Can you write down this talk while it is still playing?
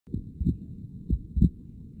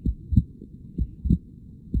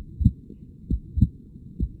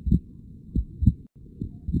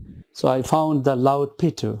So I found the loud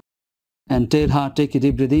P2 and tell her take a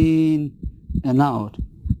deep breath in and out.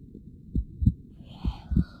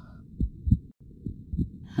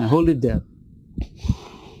 And hold it there.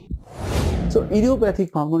 So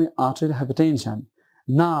idiopathic pulmonary arterial hypertension.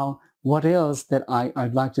 Now what else that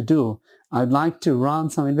I'd like to do? I'd like to run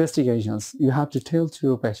some investigations. You have to tell to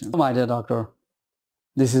your patient. My dear doctor,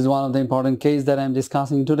 this is one of the important cases that I'm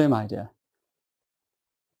discussing today, my dear.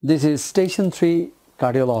 This is station 3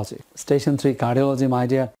 cardiology. Station 3 cardiology, my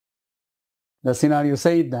dear. The scenario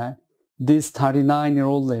said that this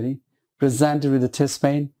 39-year-old lady presented with the chest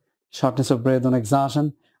pain, shortness of breath on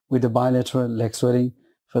exertion, with the bilateral leg swelling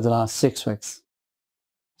for the last 6 weeks.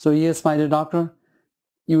 So yes, my dear doctor,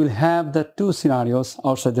 you will have the 2 scenarios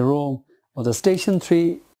outside the room of the station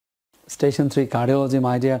 3 cardiology,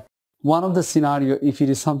 my dear. One of the scenario, if it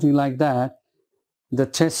is something like that, the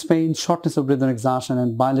chest pain, shortness of breath on exertion,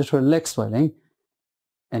 and bilateral leg swelling,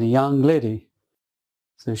 and a young lady.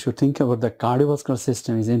 So you should think about the cardiovascular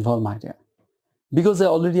system is involved, my dear. Because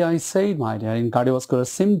I said, my dear, in cardiovascular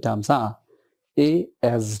symptoms are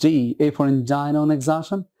ASD, A for angina on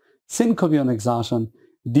exertion, syncope on exertion,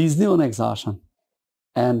 dyspnea on exertion,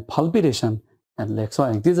 and palpitation and leg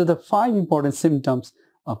swelling. These are the 5 important symptoms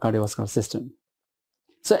of cardiovascular system.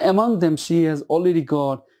 So among them, she has already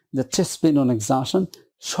got the chest pain on exertion,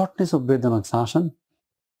 shortness of breath on exertion,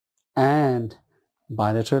 and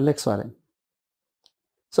bilateral leg swelling.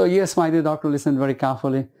 So yes, my dear doctor, listen very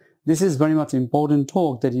carefully. This is very much important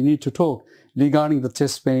talk that you need to talk regarding the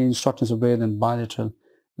chest pain, shortness of breath, and bilateral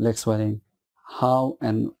leg swelling. How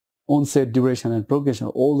and onset, duration, and progression,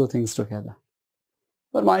 all the things together.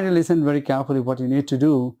 But my dear, listen very carefully what you need to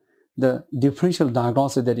do. The differential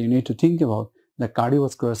diagnosis that you need to think about, the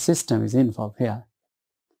cardiovascular system is involved here.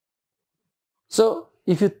 So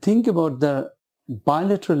if you think about the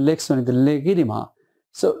bilateral leg swelling, the leg edema,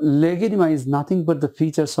 so leg edema is nothing but the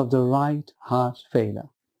features of the right heart failure.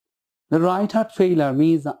 The right heart failure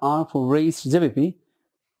means the R for raised JVP,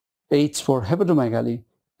 H for hepatomegaly,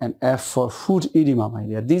 and F for foot edema, my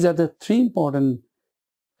dear. These are the 3 important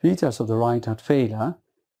features of the right heart failure.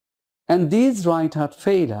 And these right heart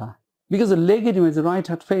failure, because the leg edema is the right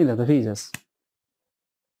heart failure, the features,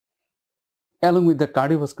 along with the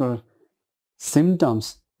cardiovascular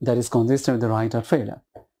symptoms that is consistent with the right heart failure.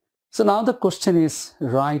 So now the question is,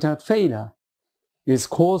 right heart failure is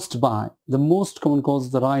caused by, the most common cause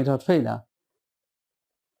of the right heart failure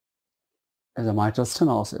is a mitral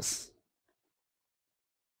stenosis,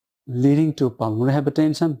 leading to pulmonary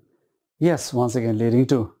hypertension. Yes, once again, leading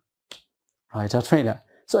to right heart failure.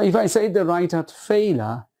 So if I say the right heart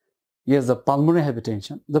failure, yes, the pulmonary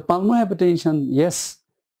hypertension. The pulmonary hypertension, yes,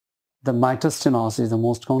 the mitral stenosis is the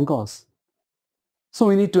most common cause. So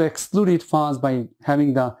we need to exclude it first by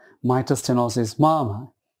having the mitral stenosis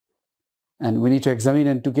mama. And we need to examine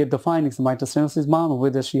and to get the findings of mitral stenosis mama,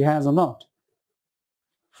 whether she has or not.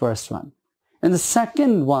 First one. And the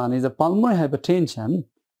second one is the pulmonary hypertension,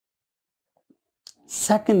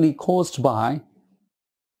 secondly caused by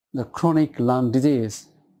the chronic lung disease.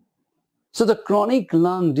 So the chronic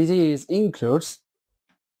lung disease includes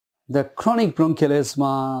the chronic bronchial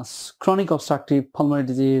asthma, chronic obstructive pulmonary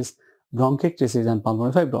disease, bronchiectasis, and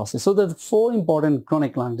pulmonary fibrosis. So the 4 important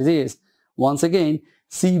chronic lung disease. Once again,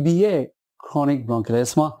 CBA, chronic bronchial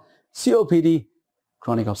asthma, COPD,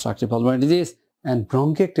 chronic obstructive pulmonary disease, and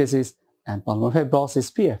bronchiectasis and pulmonary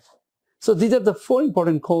fibrosis, PF. So these are the 4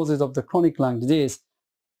 important causes of the chronic lung disease.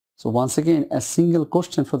 So once again, a single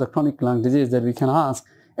question for the chronic lung disease that we can ask,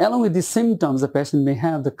 along with these symptoms, the patient may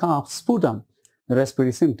have the cough, sputum, the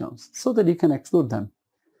respiratory symptoms, so that you can exclude them.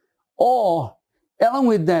 Or along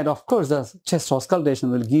with that, of course, the chest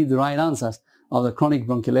auscultation will give the right answers of the chronic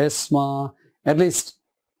bronchial asthma, at least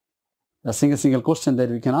a single question that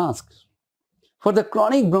we can ask. For the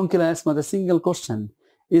chronic bronchial asthma, the single question,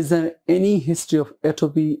 is there any history of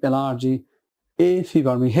atopy, allergy, hay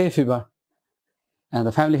fever, and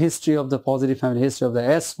the family history of the positive family history of the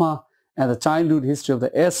asthma, and the childhood history of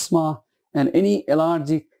the asthma, and any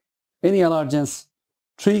allergens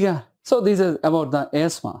trigger. So this is about the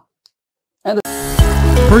asthma. And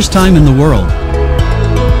first time in the world.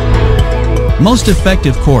 Most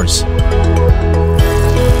effective course.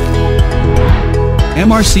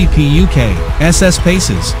 MRCP UK PACES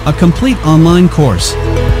Course, a complete online course.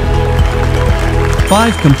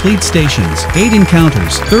 5 complete stations, 8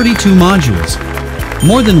 encounters, 32 modules.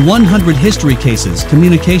 More than 100 history cases,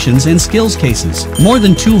 communications and skills cases. More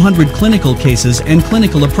than 200 clinical cases and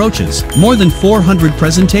clinical approaches. More than 400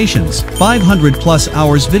 presentations. 500 plus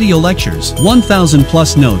hours video lectures. 1000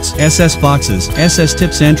 plus notes, SS boxes, SS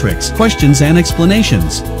tips and tricks, questions and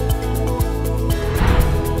explanations.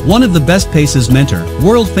 One of the best PACES mentor,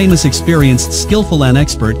 world-famous experienced, skillful and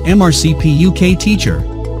expert MRCP UK teacher.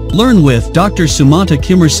 Learn with Dr. Sumanta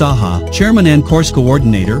Kumar Saha, Chairman and Course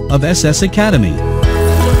Coordinator of SS Academy.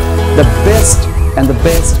 The best and the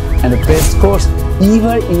best and the best course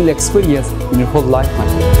ever you will experience in your whole lifetime.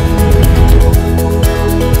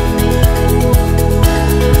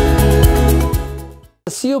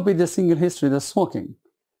 The COPD, the single history, the smoking,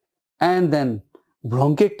 and then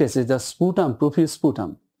bronchiectasis is the sputum, profuse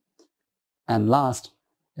sputum, and last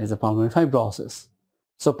is the pulmonary fibrosis.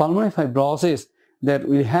 So pulmonary fibrosis, that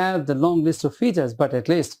we have the long list of features, but at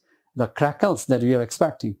least the crackles that we are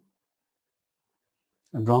expecting.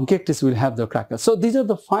 And bronchiectasis will have the crackles. So these are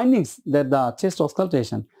the findings that the chest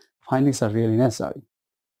auscultation findings are really necessary,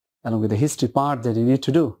 along with the history part that you need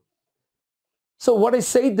to do. So what I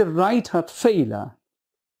say, the right heart failure,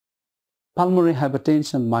 pulmonary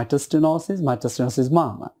hypertension, mitral stenosis,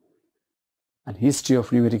 mama, and history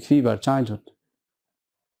of rheumatic fever, childhood.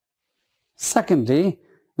 Secondly,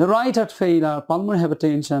 the right heart failure, pulmonary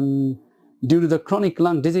hypertension due to the chronic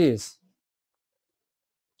lung disease.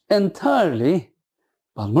 And thirdly,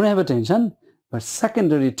 pulmonary hypertension, but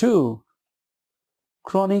secondary to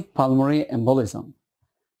chronic pulmonary embolism.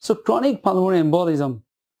 So chronic pulmonary embolism,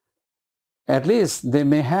 at least they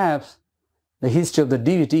may have the history of the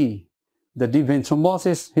DVT, the deep vein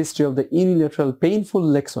thrombosis, history of the unilateral painful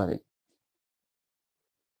leg swelling.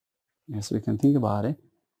 Yes, we can think about it.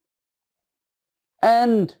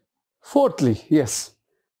 And fourthly, yes,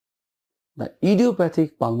 the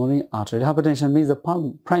idiopathic pulmonary arterial hypertension means the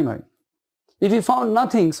primary. If we found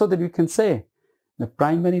nothing, so that we can say the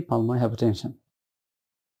primary pulmonary hypertension.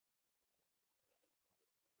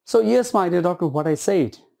 So yes, my dear doctor, what I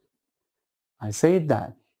said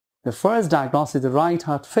that the first diagnosis is the right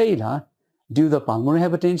heart failure due to the pulmonary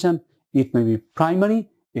hypertension. It may be primary,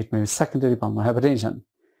 it may be secondary pulmonary hypertension.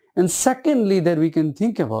 And secondly, that we can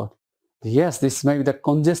think about, yes, this may be the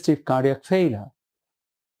congestive cardiac failure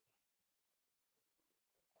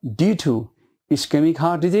due to ischemic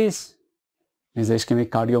heart disease, means ischemic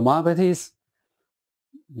cardiomyopathies,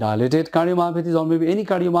 dilated cardiomyopathies, or maybe any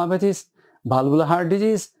cardiomyopathies, valvular heart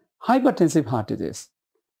disease, hypertensive heart disease,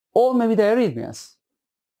 or maybe the arrhythmias.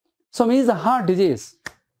 So means the heart disease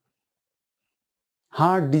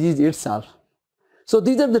itself. So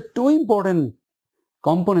these are the two important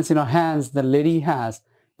components in our hands. The lady has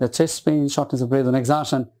the chest pain, shortness of breath and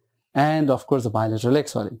exhaustion, and of course the bilateral leg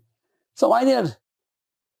swelling. So my dear,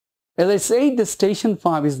 as I said, the station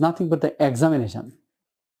 5 is nothing but the examination.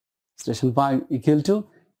 Station 5 equal to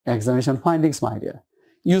examination findings, my dear.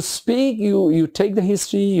 You speak, you take the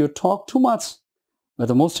history, you talk too much, but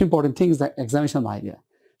the most important thing is the examination, my dear.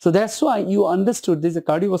 So that's why you understood this, the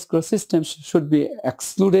cardiovascular system should be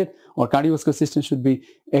excluded, or cardiovascular system should be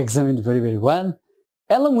examined very, very well.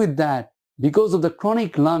 Along with that, because of the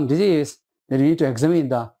chronic lung disease, then you need to examine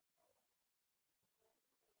the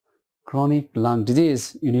chronic lung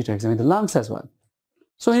disease, you need to examine the lungs as well.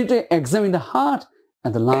 So you need to examine the heart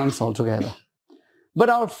and the lungs altogether. But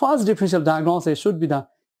our first differential diagnosis should be the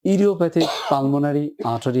idiopathic pulmonary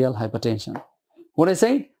arterial hypertension. What I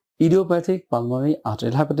say? Idiopathic pulmonary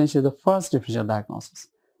arterial hypertension is the first differential diagnosis.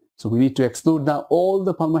 So we need to exclude all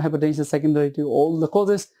the pulmonary hypertension secondary to all the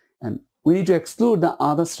causes, and we need to exclude the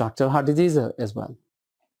other structural heart disease as well.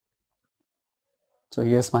 So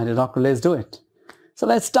yes, my dear doctor, let's do it. So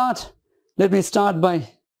let's start. Let me start by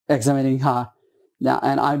examining heart. Now,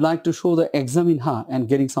 and I'd like to show the examine heart and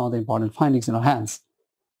getting some of the important findings in our hands.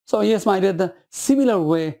 So yes, my dear, the similar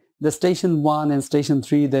way, the station 1 and station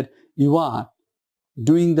 3, that you are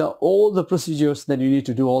doing all the procedures that you need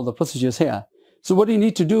to do, all the procedures here. So what you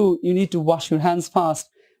need to do, you need to wash your hands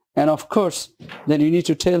first, and of course, then you need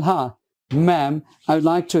to tell her, ma'am, I would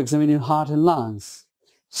like to examine your heart and lungs.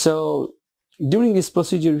 So during this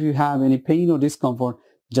procedure, if you have any pain or discomfort,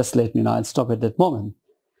 just let me know. I'll stop at that moment.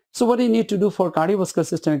 So what you need to do for cardiovascular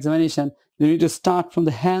system examination, you need to start from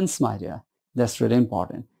the hands, my dear. That's really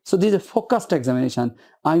important. So this is a focused examination.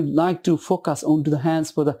 I like to focus onto the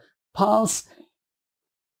hands for the pulse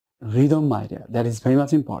rhythm, my dear. That is very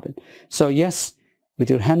much important. So yes, with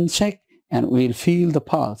your hand check, and we'll feel the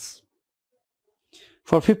pulse.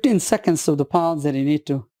 For 15 seconds of the pulse that you need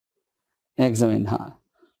to examine her.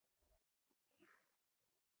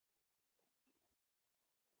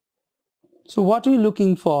 So what are we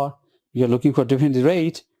looking for? We are looking for definitely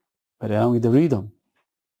rate, but along with the rhythm.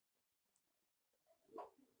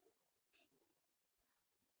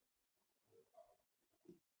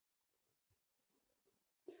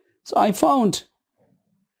 So I found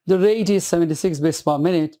the rate is 76 beats per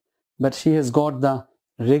minute, but she has got the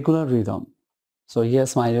regular rhythm. So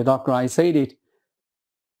yes, my dear doctor, I said it.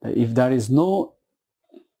 If there is no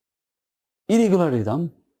irregular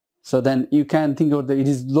rhythm, so then you can think of it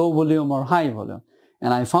is low volume or high volume.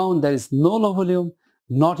 And I found there is no low volume,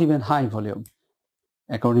 not even high volume,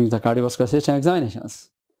 according to the cardiovascular system examinations.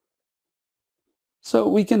 So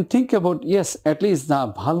we can think about, yes, at least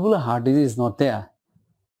the valvular heart disease is not there.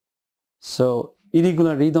 So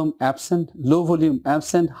irregular rhythm absent, low volume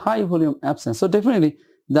absent, high volume absent. So definitely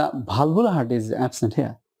the valvular heart disease is absent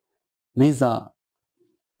here. Means the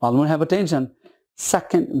pulmonary hypertension,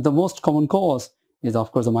 second, the most common cause is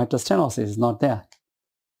of course the mitral stenosis is not there.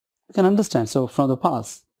 You can understand. So from the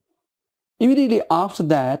pulse. Immediately after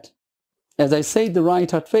that, as I said, the right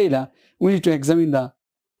heart failure, we need to examine the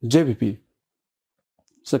JVP.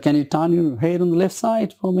 So can you turn your head on the left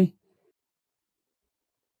side for me?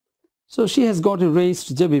 So she has got a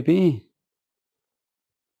raised JVP.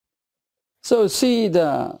 So see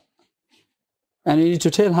and you need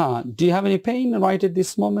to tell her, do you have any pain right at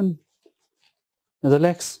this moment in the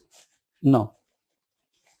legs? No.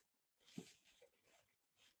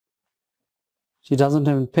 She doesn't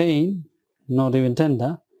have pain, not even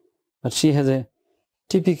tender, but she has a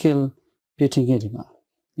typical pitting edema.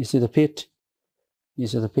 You see the pit? You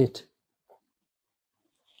see the pit?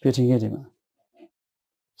 Pitting edema.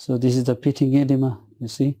 So this is the pitting edema, you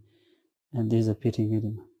see? And this is the pitting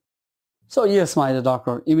edema. So yes, my dear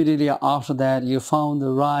doctor, immediately after that you found the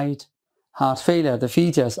right heart failure, the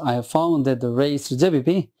features. I have found that the raised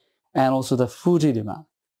JVP and also the foot edema.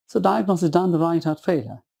 So diagnosis done the right heart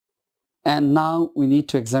failure. And now we need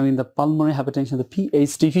to examine the pulmonary hypertension, the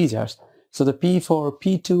PHT features. So the P for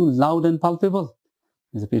P2 loud and palpable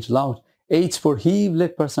is the P2 loud. H for heave,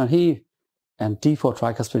 left personal heave, and T for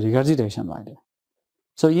tricuspid regurgitation, my dear.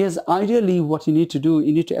 So yes, ideally what you need to do,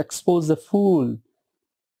 you need to expose the full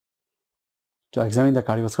to examine the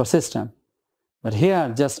cardiovascular system. But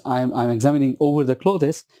here just I'm examining over the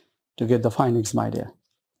clothes to get the findings, my dear.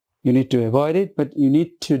 You need to avoid it, but you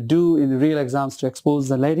need to do in the real exams to expose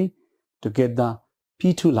the lady to get the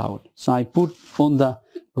P2 loud. So I put on the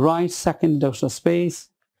right second intercostal space.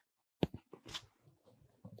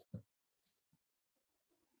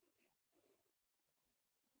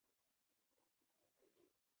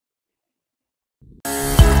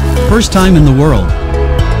 First time in the world.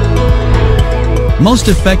 Most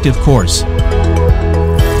effective course.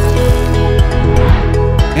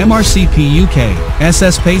 MRCP UK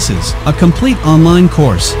PACES Paces, a complete online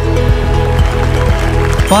course.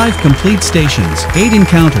 5 complete stations, 8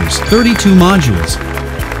 encounters, 32 modules.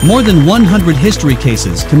 More than 100 history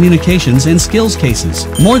cases, communications and skills cases.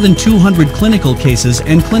 More than 200 clinical cases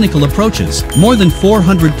and clinical approaches. More than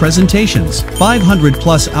 400 presentations. 500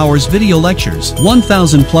 plus hours video lectures.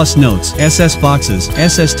 1000 plus notes, SS boxes,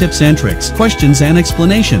 SS tips and tricks, questions and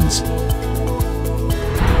explanations.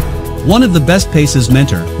 One of the best PACES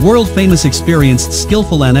mentor, world-famous experienced,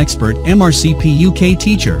 skillful and expert MRCP UK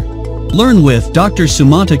teacher. Learn with Dr.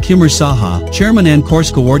 Sumanta Kumar Saha, Chairman and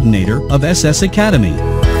Course Coordinator of SS Academy.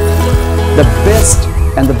 The best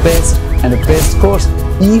and the best and the best course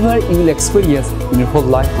ever you will experience in your whole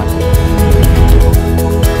lifetime.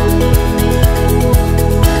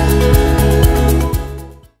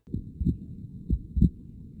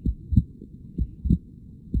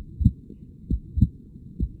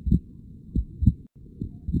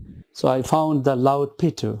 So I found the loud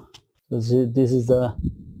P2. So this is the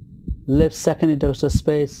left second intercostal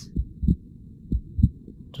space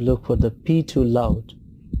to look for the P2 loud.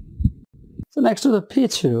 So next to the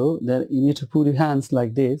P2, then you need to put your hands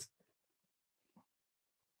like this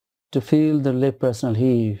to feel the left personal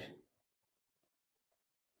heave.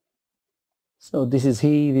 So this is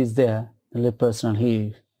heave is there, the left personal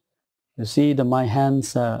heave. You see that my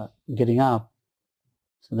hands are getting up.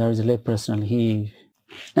 So there is a left personal heave.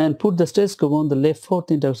 And put the stethoscope on the left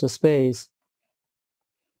fourth intercostal space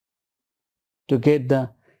to get the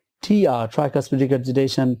TR, tricuspid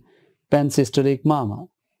regurgitation, pansystolic murmur.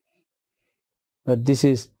 But this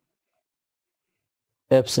is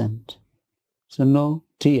absent. So no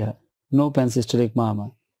TR, no pansystolic murmur.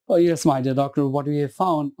 Oh yes, my dear doctor, what we have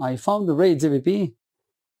found, I found the raised JVP.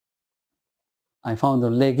 I found the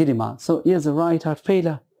leg edema. So here's the right heart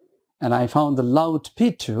failure. And I found the loud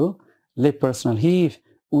P2, left personal heave,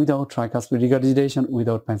 without tricuspid regurgitation,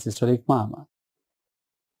 without pansystolic murmur.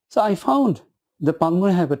 So I found the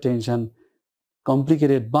pulmonary hypertension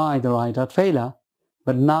complicated by the right heart failure.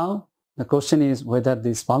 But now the question is whether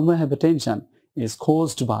this pulmonary hypertension is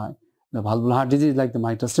caused by the valvular heart disease like the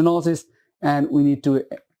mitral stenosis, and we need to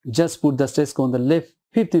just put the stethoscope on the left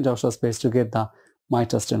fifth intercostal space to get the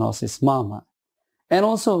mitral stenosis murmur. And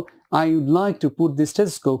also I would like to put this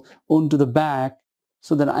stethoscope onto the back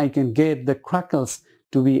so that I can get the crackles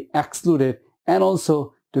to be excluded, and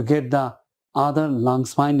also to get the other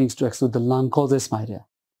lungs findings to exclude the lung causes media.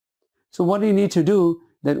 So what we need to do,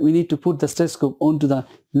 that we need to put the stethoscope onto the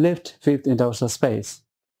left fifth intercostal space.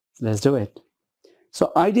 So let's do it.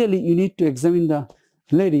 So ideally you need to examine the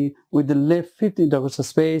lady with the left fifth intercostal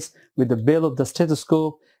space, with the bell of the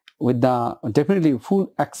stethoscope, with the definitely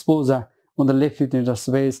full exposure on the left fifth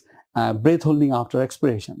intercostal space, breath holding after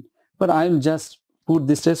expiration. But I will just put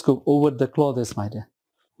the stethoscope over the clauses, my dear.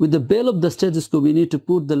 With the bell of the stethoscope, you need to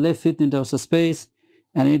put the left fifth intercostal space,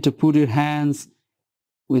 and you need to put your hands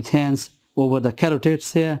over the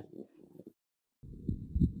carotids here,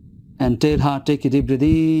 and tell her, take a deep breath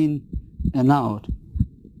in and out.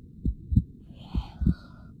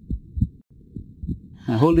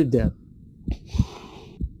 And hold it there.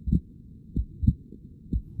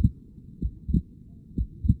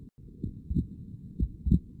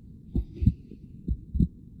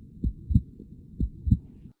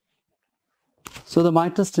 So the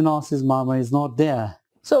mitral stenosis murmur is not there.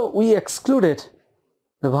 So we excluded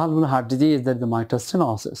the valvular heart disease, that is the mitral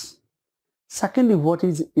stenosis. Secondly, what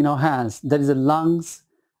is in our hands? There is a lungs,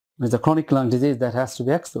 there is a chronic lung disease that has to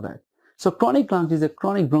be excluded. So chronic lung disease is a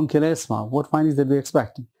chronic bronchial asthma. What findings that we are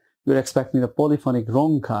expecting? We are expecting the polyphonic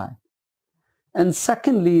bronchi. And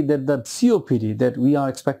secondly, that the COPD, that we are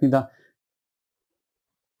expecting the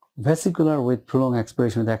vesicular with prolonged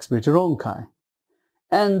expiration with expiratory bronchi.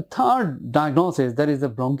 And third diagnosis, that is the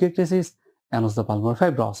bronchiectasis and also the pulmonary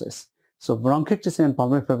fibrosis. So bronchiectasis and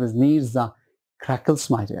pulmonary fibrosis needs the crackles,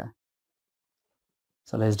 my dear.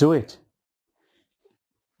 So let's do it.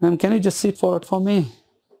 Ma'am, can you just sit forward for me?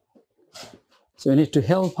 So you need to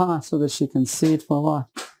help her so that she can sit forward.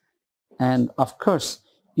 And of course,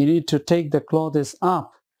 you need to take the clothes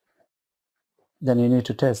up. Then you need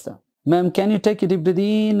to test them. Ma'am, can you take a deep breath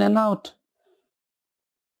in and out?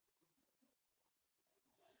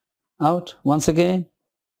 Out. Once again.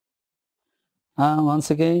 Once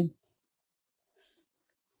again.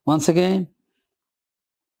 Once again.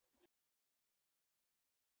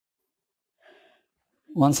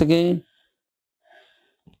 Once again.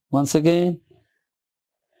 Once again.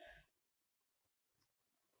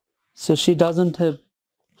 So she doesn't have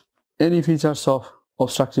any features of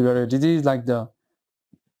obstructive airway disease like the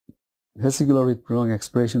vesicular with prolonged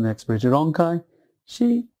expiration and expiratory bronchi.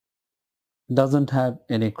 She doesn't have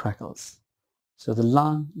any crackles. So the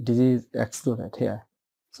lung disease excluded here.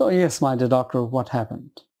 So yes, my dear doctor, what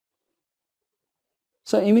happened?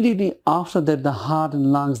 So immediately after that, the heart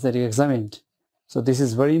and lungs that you examined. So this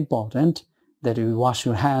is very important that you wash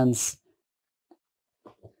your hands.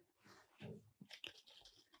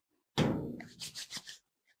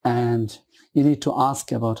 And you need to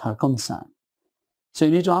ask about her concern. So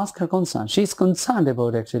you need to ask her concern. She's concerned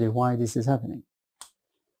about actually why this is happening.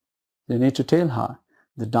 You need to tell her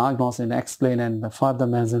the diagnosis and explain and the further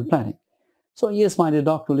management planning. So yes, my dear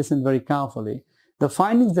doctor, listen very carefully. The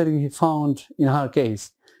findings that we found in her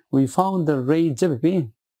case, we found the raised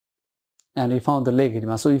JVP and we found the leg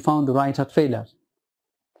edema. So we found the right heart failure.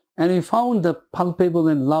 And we found the palpable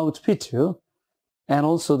and loud P2 and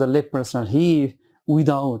also the left personal heave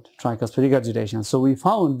without tricuspid regurgitation. So we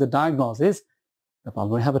found the diagnosis, the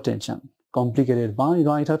pulmonary hypertension, complicated by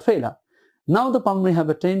right heart failure. Now the pulmonary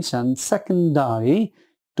hypertension secondary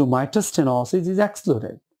to mitral stenosis is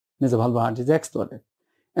excluded. Means the valvular heart is excluded.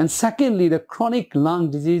 And secondly, the chronic lung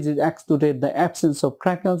disease is excluded, the absence of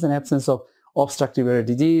crackles and absence of obstructive airway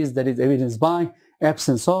disease that is evidenced by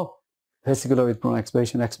absence of vesicular with prolonged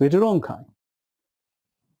expiration, expiratory bronchi.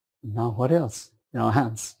 Now what else in our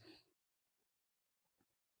hands?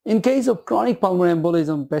 In case of chronic pulmonary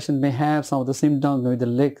embolism, patient may have some of the symptoms, maybe the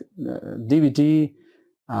leg DVT,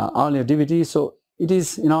 earlier DVT. So it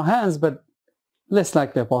is in our hands, but less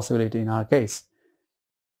likely a possibility in our case.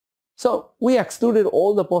 So we excluded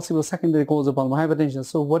all the possible secondary causes of pulmonary hypertension.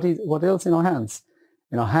 So what else in our hands?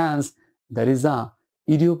 In our hands, there is a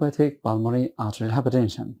idiopathic pulmonary arterial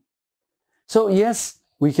hypertension. So yes,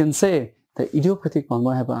 we can say the idiopathic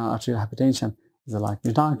pulmonary arterial hypertension is a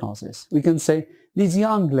likely diagnosis. We can say this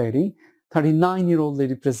young lady, 39-year-old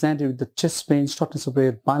lady, presented with the chest pain, shortness of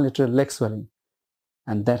breath, bilateral leg swelling,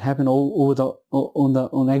 and that happened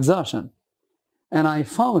on exertion. And I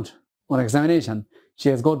found on examination she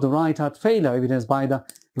has got the right heart failure evidenced by the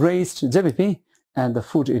raised JVP and the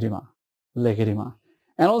foot edema, leg edema.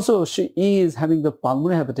 And also she is having the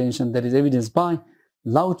pulmonary hypertension that is evidenced by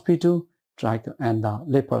loud P2 and the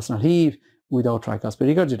left personal heave without tricuspid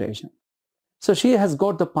regurgitation. So she has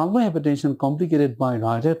got the pulmonary hypertension complicated by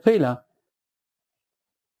right heart failure,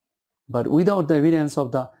 but without the evidence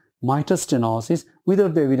of the mitral stenosis,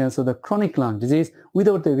 without the evidence of the chronic lung disease,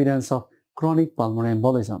 without the evidence of chronic pulmonary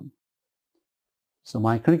embolism. So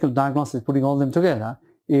my clinical diagnosis, putting all them together,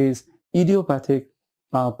 is idiopathic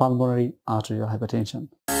pulmonary arterial hypertension.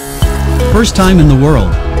 First time in the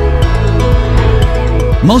world.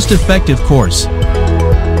 Most effective course.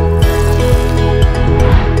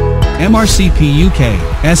 MRCP UK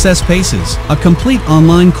PACES, a complete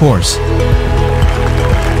online course.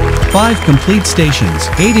 5 complete stations,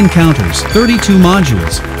 8 encounters, 32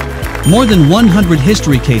 modules. More than 100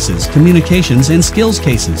 history cases, communications and skills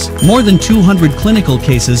cases. More than 200 clinical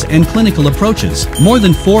cases and clinical approaches. More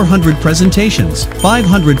than 400 presentations.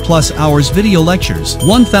 500 plus hours video lectures.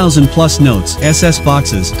 1000 plus notes, SS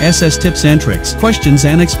boxes, SS tips and tricks, questions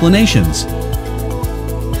and explanations.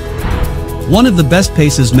 One of the best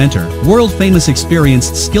PACES mentor, world-famous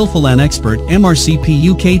experienced, skillful and expert MRCP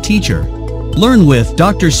UK teacher. Learn with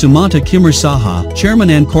Dr. Sumanta Kumar Saha, Chairman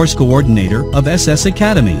and Course Coordinator of SS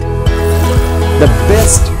Academy. The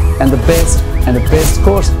best and the best and the best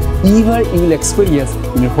course ever you will experience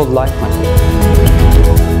in your whole life, my friend.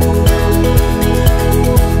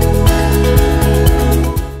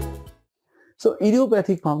 So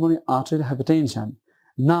idiopathic pulmonary arterial hypertension.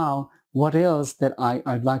 Now, what else that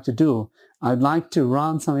I'd like to do? I'd like to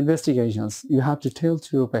run some investigations. You have to tell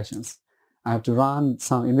to your patients. I have to run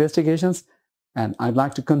some investigations, and I'd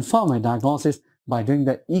like to confirm my diagnosis by doing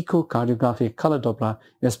the echocardiographic color Doppler,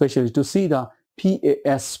 especially to see the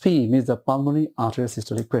PASP, means the pulmonary arterial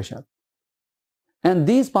systolic pressure. And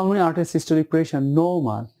this pulmonary arterial systolic pressure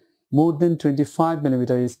normal, more than 25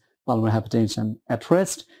 millimeter is pulmonary hypertension. At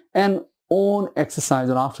rest and on exercise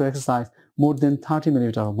or after exercise, more than 30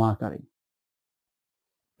 millimeter of mercury.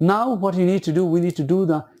 Now what you need to do, we need to do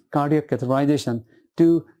the cardiac catheterization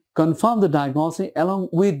to confirm the diagnosis along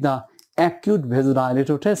with the acute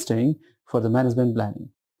vasodilator testing for the management planning.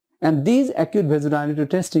 And these acute vasodilator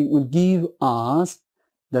testing will give us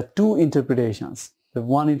the 2 interpretations. The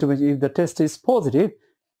one interpretation, if the test is positive,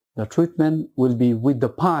 the treatment will be with the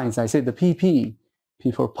PINES. I say the PP.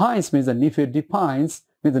 P for PINES means the nifedipines,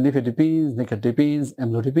 means the nifedipines, nicardipines,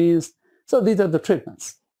 amlodipines. So these are the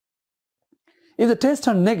treatments. If the tests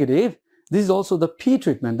are negative, this is also the P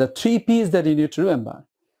treatment, the 3 P's that you need to remember.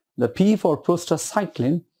 The P for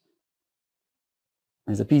prostacyclin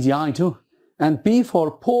is the PGI2, and P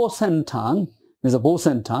for porsentan is a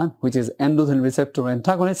bosentan, which is endothelin receptor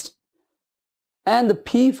antagonist, and the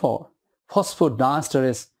P for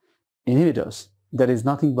phosphodiesterase inhibitors, that is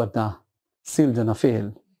nothing but the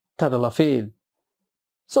sildenafil, tadalafil.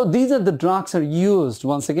 So these are the drugs are used.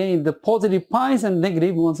 Once again, the positive PINES and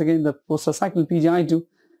negative, once again the prostacyclin PGI2,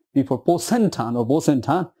 P for porsentan or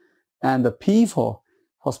bosentan, and the P for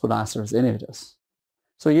phosphodiesterase inhibitors.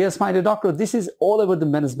 So yes, my dear doctor, this is all about the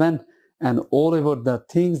management and all about the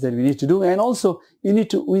things that we need to do. And also we need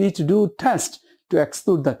to do tests to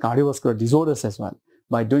exclude the cardiovascular disorders as well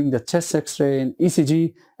by doing the chest X-ray and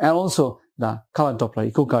ECG, and also the color Doppler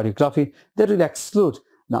echocardiography that will exclude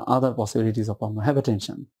the other possibilities of pulmonary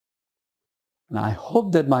hypertension. And I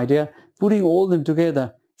hope that, my dear, putting all them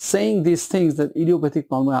together, saying these things, that idiopathic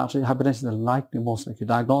pulmonary arterial hypertension is the likely most likely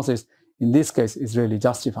diagnosis in this case is really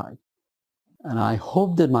justified. And I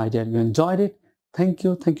hope that, my dear, you enjoyed it. Thank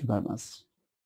you very much.